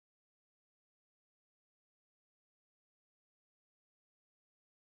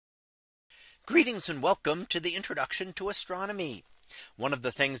Greetings and welcome to the introduction to astronomy. One of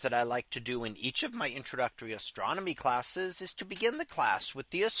the things that I like to do in each of my introductory astronomy classes is to begin the class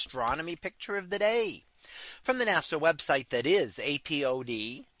with the astronomy picture of the day from the NASA website, that is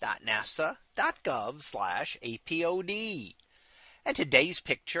apod.nasa.gov/apod. And today's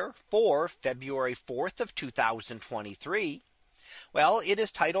picture for February 4th of 2023. Well, it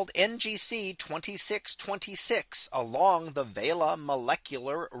is titled NGC 2626 along the Vela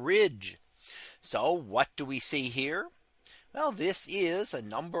Molecular Ridge. So what do we see here? Well, this is a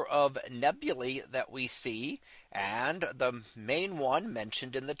number of nebulae that we see, and the main one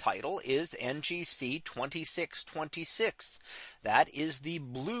mentioned in the title is NGC 2626. That is the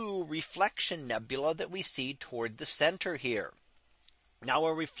blue reflection nebula that we see toward the center here. Now,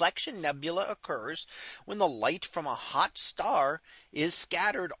 a reflection nebula occurs when the light from a hot star is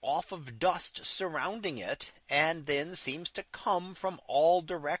scattered off of dust surrounding it and then seems to come from all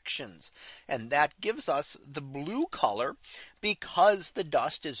directions. And that gives us the blue color because the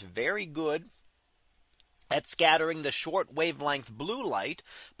dust is very good at scattering the short wavelength blue light,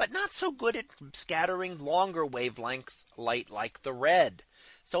 but not so good at scattering longer wavelength light like the red.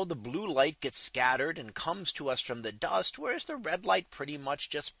 So the blue light gets scattered and comes to us from the dust, whereas the red light pretty much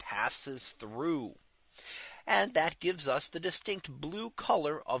just passes through. And that gives us the distinct blue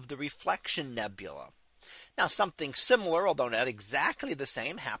color of the reflection nebula. Now, something similar, although not exactly the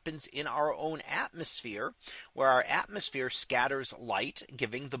same, happens in our own atmosphere, where our atmosphere scatters light,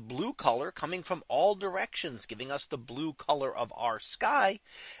 giving the blue color coming from all directions, giving us the blue color of our sky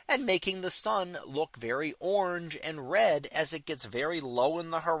and making the sun look very orange and red as it gets very low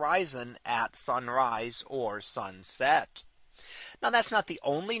in the horizon at sunrise or sunset. Now, that's not the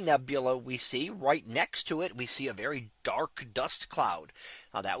only nebula we see. Right next to it, we see a very dark dust cloud.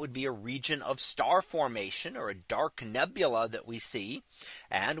 Now, that would be a region of star formation, or a dark nebula that we see.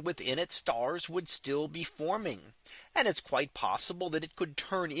 And within it, stars would still be forming. And it's quite possible that it could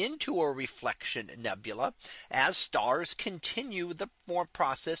turn into a reflection nebula as stars continue the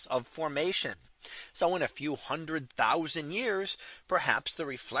process of formation. So in a few 100,000 years, perhaps the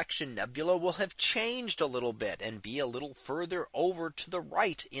reflection nebula will have changed a little bit and be a little further over to the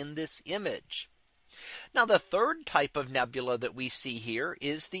right in this image. Now, the third type of nebula that we see here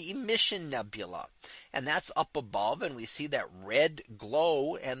is the Emission nebula. And that's up above, and we see that red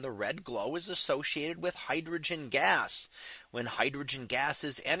glow, and the red glow is associated with hydrogen gas. When hydrogen gas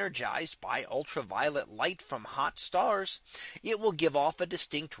is energized by ultraviolet light from hot stars, it will give off a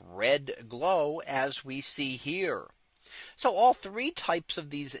distinct red glow, as we see here. So all three types of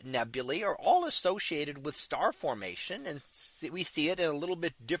these nebulae are all associated with star formation, and we see it in a little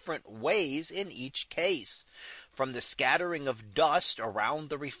bit different ways in each case, from the scattering of dust around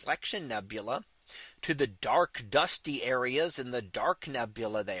the reflection nebula to the dark dusty areas in the dark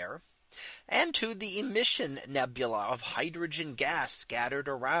nebula there, and to the emission nebula of hydrogen gas scattered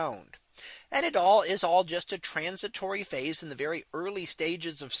around. And it all is just a transitory phase in the very early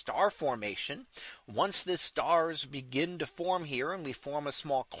stages of star formation. Once the stars begin to form here and we form a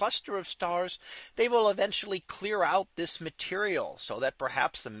small cluster of stars, they will eventually clear out this material, so that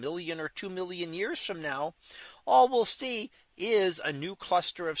perhaps 1 million or 2 million years from now, all we'll see is a new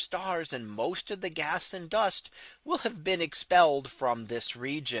cluster of stars, and most of the gas and dust will have been expelled from this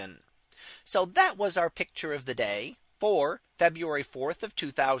region. So that was our picture of the day for February 4th of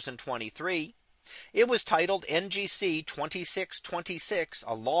 2023. It was titled NGC 2626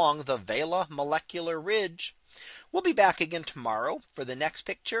 along the Vela Molecular Ridge. We'll be back again tomorrow for the next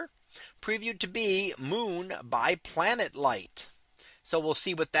picture, previewed to be Moon by Planet Light. So we'll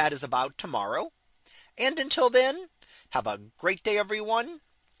see what that is about tomorrow. And until then, have a great day, everyone,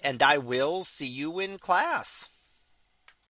 and I will see you in class.